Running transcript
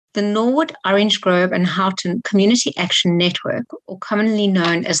The Norwood, Orange Grove and Houghton Community Action Network, or commonly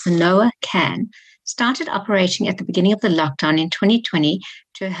known as the NOAA CAN, started operating at the beginning of the lockdown in 2020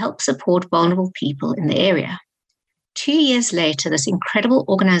 to help support vulnerable people in the area. 2 years later, this incredible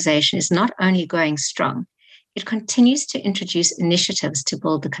organization is not only going strong, it continues to introduce initiatives to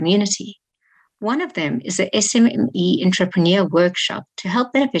build the community. One of them is the SME Entrepreneur Workshop to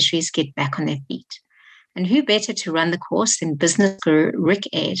help beneficiaries get back on their feet. And who better to run the course than business guru Rick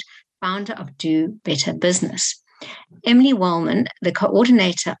Ed, founder of Do Better Business. Emily Wellman, the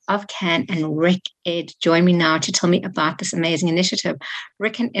coordinator of CAN, and Rick Ed join me now to tell me about this amazing initiative.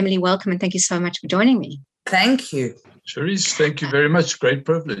 Rick and Emily, welcome, and thank you so much for joining me. Thank you. Cherise, thank you very much. Great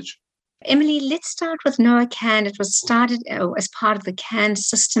privilege. Emily, let's start with NOAA CAN. It was started as part of the CAN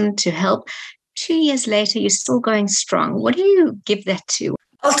system to help. 2 years later, you're still going strong. What do you give that to?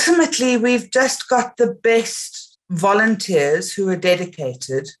 Ultimately, we've just got the best volunteers who are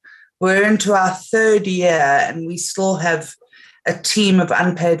dedicated. We're into our third year and we still have a team of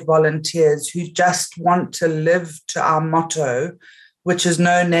unpaid volunteers who just want to live to our motto, which is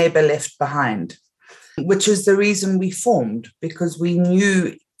no neighbour left behind, which is the reason we formed, because we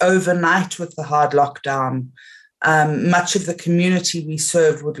knew overnight with the hard lockdown, much of the community we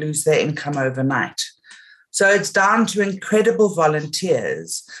serve would lose their income overnight. So it's down to incredible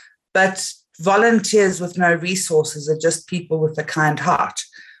volunteers, but volunteers with no resources are just people with a kind heart.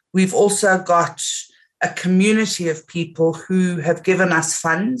 We've also got a community of people who have given us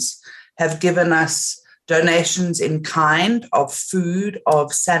funds, have given us donations in kind of food,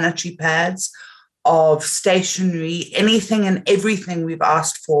 of sanitary pads, of stationery. Anything and everything we've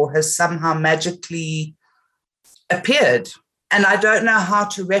asked for has somehow magically appeared. And I don't know how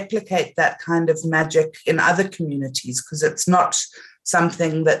to replicate that kind of magic in other communities because it's not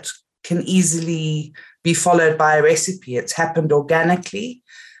something that can easily be followed by a recipe. It's happened organically.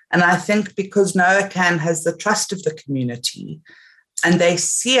 And I think because NOAA CAN has the trust of the community and they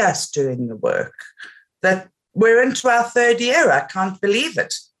see us doing the work, that we're into our third year. I can't believe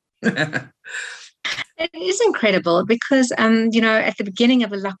it. It is incredible because, at the beginning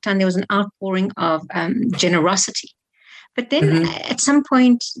of a lockdown, there was an outpouring of generosity. But then at some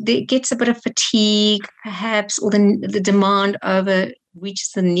point, there gets a bit of fatigue, perhaps, or the demand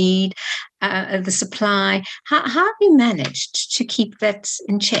overreaches the need, the supply. How have you managed to keep that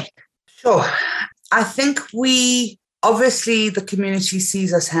in check? Sure. I think obviously, the community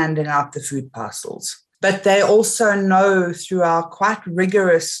sees us handing out the food parcels, but they also know through our quite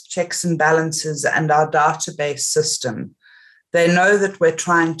rigorous checks and balances and our database system, they know that we're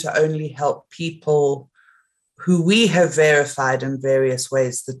trying to only help people who we have verified in various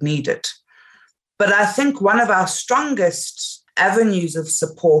ways that need it. But I think one of our strongest avenues of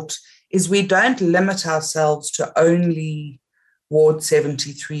support is we don't limit ourselves to only Ward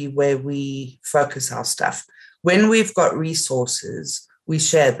 73 where we focus our stuff. When we've got resources, we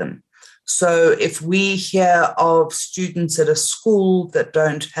share them. So if we hear of students at a school that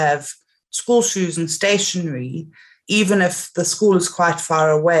don't have school shoes and stationery, even if the school is quite far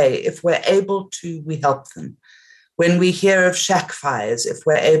away, if we're able to, we help them. When we hear of shack fires, if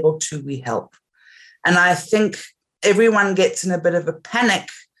we're able to, we help. And I think everyone gets in a bit of a panic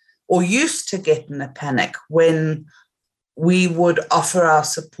or used to get in a panic when we would offer our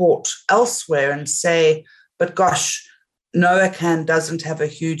support elsewhere and say, but gosh, NOAA CAN doesn't have a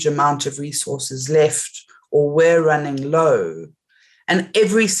huge amount of resources left or we're running low. And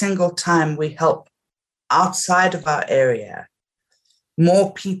every single time we help outside of our area,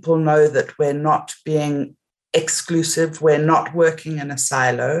 more people know that we're not being exclusive, we're not working in a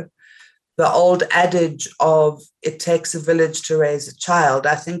silo. The old adage of it takes a village to raise a child,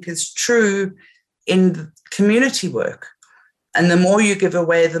 I think is true in community work. And the more you give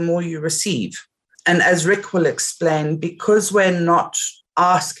away, the more you receive. And as Rick will explain, because we're not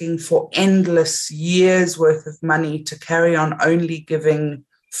asking for endless years worth of money to carry on only giving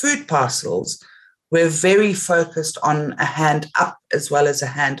food parcels, we're very focused on a hand up as well as a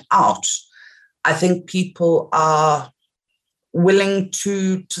hand out. I think people are willing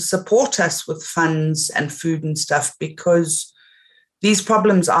to support us with funds and food and stuff because these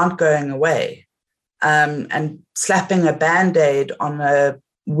problems aren't going away. And slapping a Band-Aid on a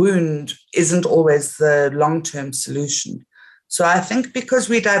wound isn't always the long-term solution. So I think because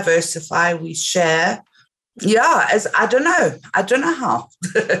we diversify, we share. Yeah, I don't know how.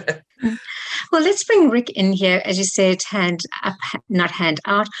 Well, let's bring Rick in here. As you said, hand up, not hand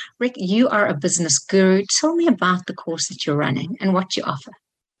out. Rick, you are a business guru. Tell me about the course that you're running and what you offer.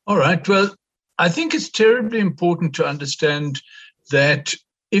 All right. Well, I think it's terribly important to understand that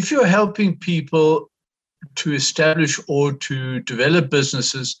if you're helping people, to establish or to develop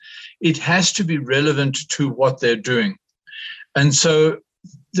businesses, it has to be relevant to what they're doing. And so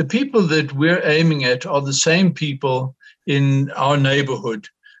the people that we're aiming at are the same people in our neighborhood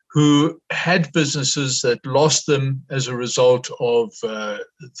who had businesses that lost them as a result of the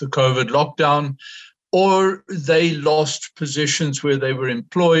COVID lockdown, or they lost positions where they were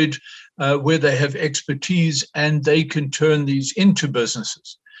employed, where they have expertise, and they can turn these into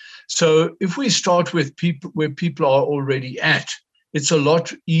businesses. So if we start with people where people are already at, it's a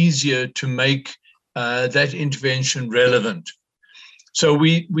lot easier to make that intervention relevant. So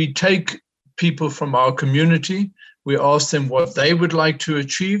we take people from our community, we ask them what they would like to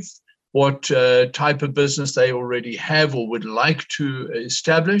achieve, what type of business they already have or would like to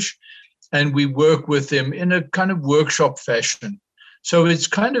establish, and we work with them in a kind of workshop fashion. So it's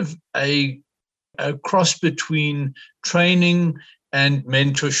kind of a cross between training and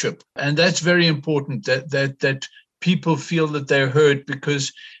mentorship. And that's very important, that people feel that they're heard,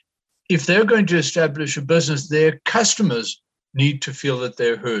 because if they're going to establish a business, their customers need to feel that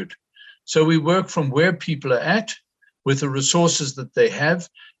they're heard. So we work from where people are at with the resources that they have,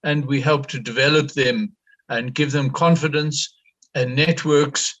 and we help to develop them and give them confidence and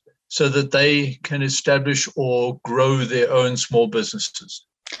networks so that they can establish or grow their own small businesses.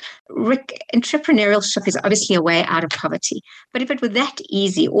 Rick, entrepreneurship is obviously a way out of poverty, but if it were that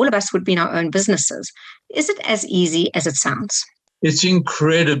easy, all of us would be in our own businesses. Is it as easy as it sounds? It's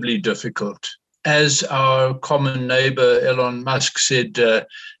incredibly difficult. As our common neighbor Elon Musk said,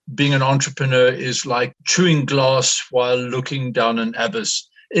 being an entrepreneur is like chewing glass while looking down an abyss.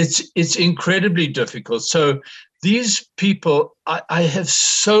 It's incredibly difficult. So these people, I have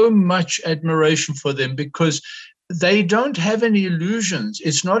so much admiration for them because they don't have any illusions.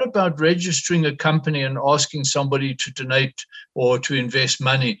 It's not about registering a company and asking somebody to donate or to invest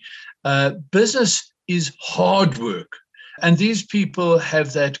money. Business is hard work. And these people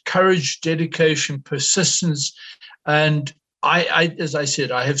have that courage, dedication, persistence. And I, as I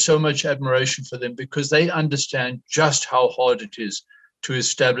said, I have so much admiration for them because they understand just how hard it is to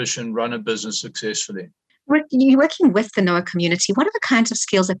establish and run a business successfully. Rick, you're working with the NOAH community. What are the kinds of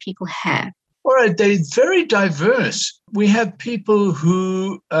skills that people have? All right, they're very diverse. We have people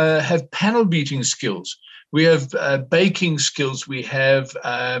who have panel beating skills. We have baking skills. We have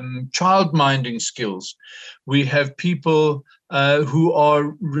child minding skills. We have people who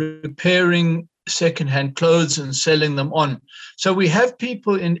are repairing secondhand clothes and selling them on. So we have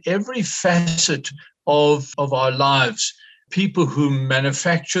people in every facet of our lives, people who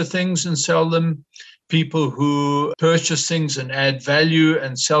manufacture things and sell them, people who purchase things and add value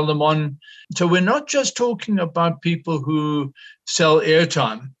and sell them on. So we're not just talking about people who sell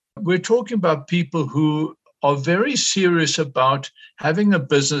airtime. We're talking about people who are very serious about having a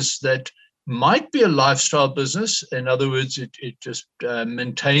business that might be a lifestyle business. In other words, it just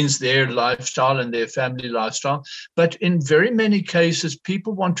maintains their lifestyle and their family lifestyle. But in very many cases,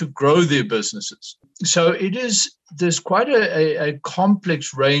 people want to grow their businesses. So there's quite a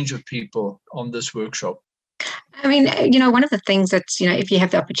complex range of people on this workshop. I mean, one of the things that's, if you have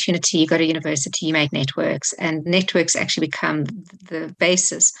the opportunity, you go to university, you make networks, and networks actually become the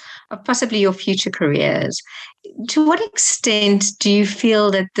basis of possibly your future careers. To what extent do you feel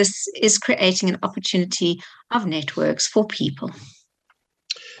that this is creating an opportunity of networks for people?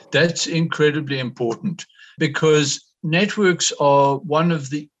 That's incredibly important because networks are one of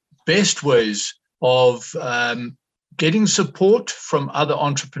the best ways of getting support from other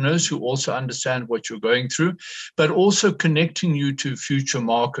entrepreneurs who also understand what you're going through, but also connecting you to future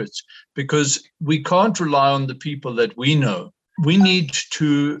markets, because we can't rely on the people that we know. We need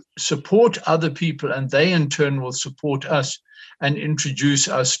to support other people, and they in turn will support us and introduce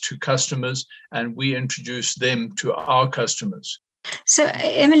us to customers, and we introduce them to our customers. So,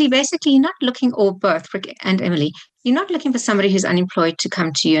 Emily, basically, you're not looking, or both, Rick and Emily, you're not looking for somebody who's unemployed to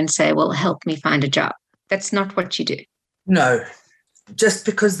come to you and say, well, help me find a job. That's not what you do. No, just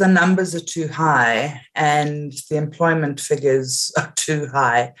because the numbers are too high and the employment figures are too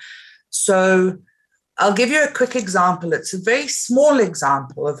high. So I'll give you a quick example. It's a very small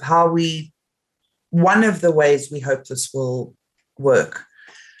example of how one of the ways we hope this will work.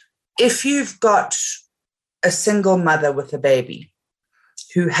 If you've got a single mother with a baby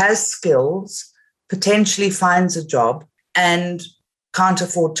who has skills, potentially finds a job and can't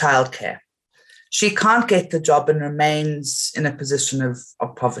afford childcare, she can't get the job and remains in a position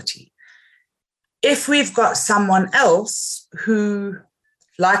of poverty. If we've got someone else who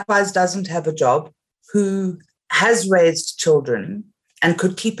likewise doesn't have a job, who has raised children and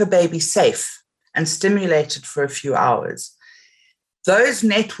could keep a baby safe and stimulated for a few hours, those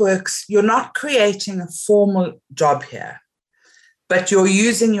networks, you're not creating a formal job here, but you're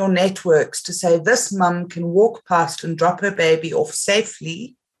using your networks to say this mum can walk past and drop her baby off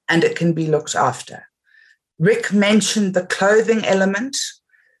safely and it can be looked after. Rick mentioned the clothing element.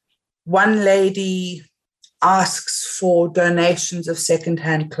 One lady asks for donations of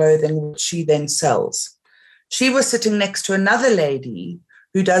secondhand clothing, which she then sells. She was sitting next to another lady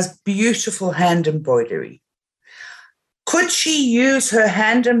who does beautiful hand embroidery. Could she use her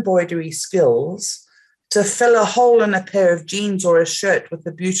hand embroidery skills to fill a hole in a pair of jeans or a shirt with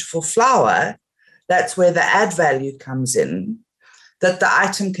a beautiful flower? That's where the add value comes in, that the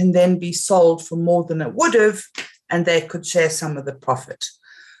item can then be sold for more than it would have, and they could share some of the profit.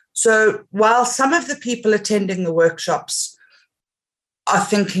 So while some of the people attending the workshops are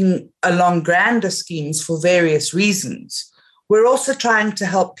thinking along grander schemes for various reasons, we're also trying to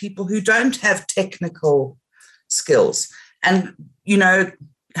help people who don't have technical skills and,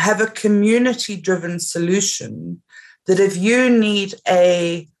 have a community-driven solution that if you need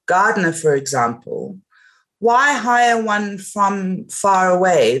a gardener, for example, why hire one from far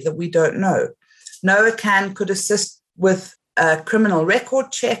away that we don't know? Noah Can could assist with a criminal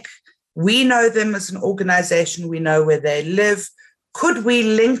record check. We know them as an organization. We know where they live. Could we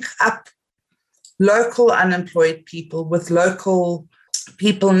link up local unemployed people with local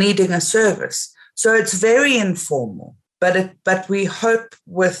people needing a service? So it's very informal, but we hope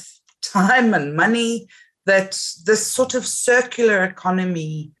with time and money that this sort of circular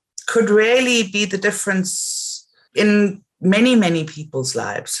economy could really be the difference in many, many people's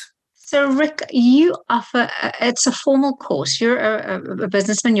lives. So, Rick, you offer, it's a formal course. You're a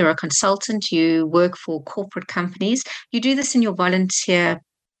businessman, you're a consultant, you work for corporate companies. You do this in your volunteer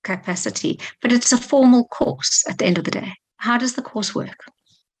capacity, but it's a formal course at the end of the day. How does the course work?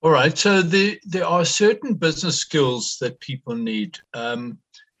 All right. So there are certain business skills that people need.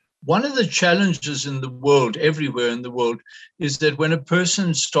 One of the challenges in the world, everywhere in the world, is that when a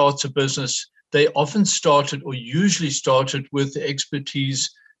person starts a business, they often started or usually started with the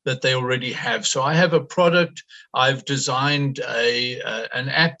expertise that they already have. So I have a product. I've designed an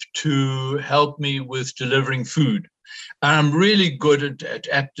app to help me with delivering food. And I'm really good at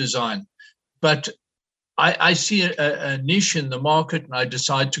app design. But I see a niche in the market and I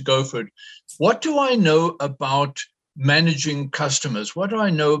decide to go for it. What do I know about managing customers? What do I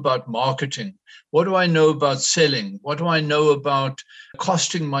know about marketing? What do I know about selling? What do I know about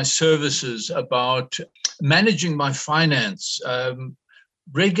costing my services, about managing my finance,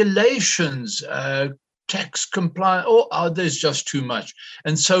 regulations, tax compliance? There's just too much.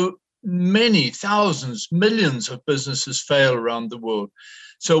 And so many thousands, millions of businesses fail around the world.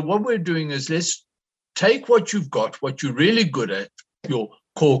 So what we're doing is let's take what you've got, what you're really good at, your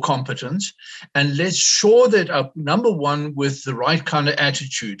core competence, and let's shore that up, number one, with the right kind of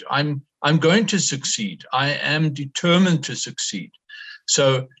attitude. I'm going to succeed. I am determined to succeed.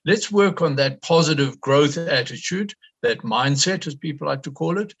 So let's work on that positive growth attitude, that mindset, as people like to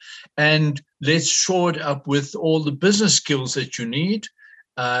call it, and let's shore it up with all the business skills that you need,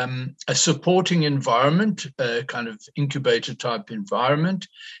 a supporting environment, a kind of incubator type environment,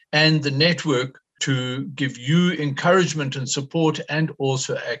 and the network to give you encouragement and support and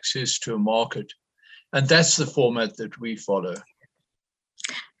also access to a market. And that's the format that we follow.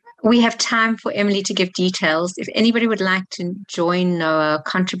 We have time for Emily to give details. If anybody would like to join NOAH,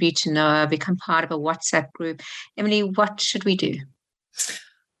 contribute to NOAH, become part of a WhatsApp group, Emily, what should we do?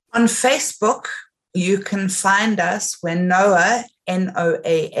 On Facebook, you can find us when NOAH,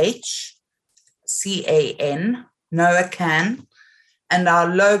 NOAH, NOAH Can, and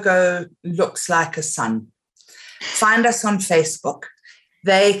our logo looks like a sun. Find us on Facebook.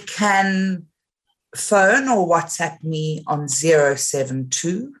 They can phone or WhatsApp me on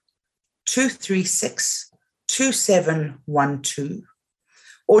 072 236 2712,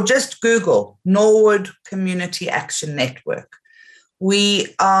 or just Google Norwood Community Action Network.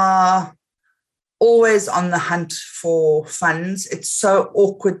 We are always on the hunt for funds. It's so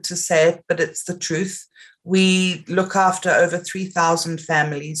awkward to say it, but it's the truth. We look after over 3,000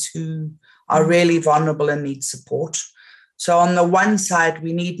 families who are really vulnerable and need support. So on the one side,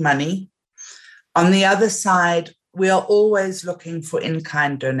 we need money. On the other side, we are always looking for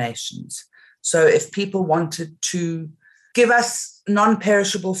in-kind donations. So if people wanted to give us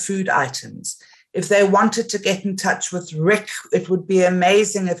non-perishable food items, if they wanted to get in touch with Rick, it would be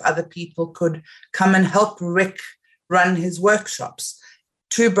amazing if other people could come and help Rick run his workshops.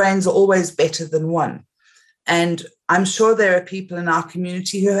 Two brains are always better than one. And I'm sure there are people in our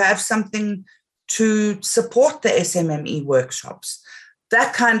community who have something to support the SMME workshops.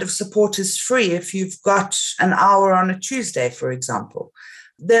 that kind of support is free if you've got an hour on a Tuesday, for example.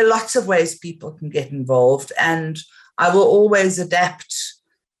 There are lots of ways people can get involved, and I will always adapt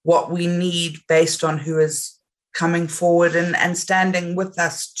what we need based on who is coming forward and standing with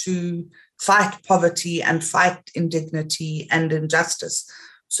us to fight poverty and fight indignity and injustice.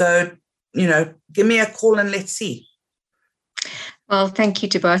 So, give me a call and let's see. Well, thank you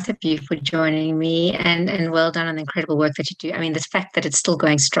to both of you for joining me, and well done on the incredible work that you do. I mean, the fact that it's still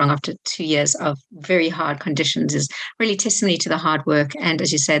going strong after 2 years of very hard conditions is really testimony to the hard work and,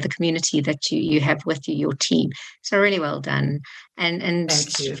 as you say, the community that you have with you, your team. So really well done. And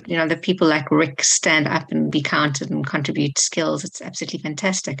Thank you. The people like Rick stand up and be counted and contribute skills. It's absolutely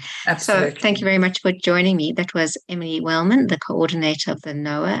fantastic. Absolutely. So thank you very much for joining me. That was Emily Wellman, the coordinator of the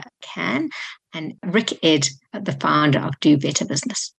NOAH CAN, and Rick Ed, the founder of Do Better Business.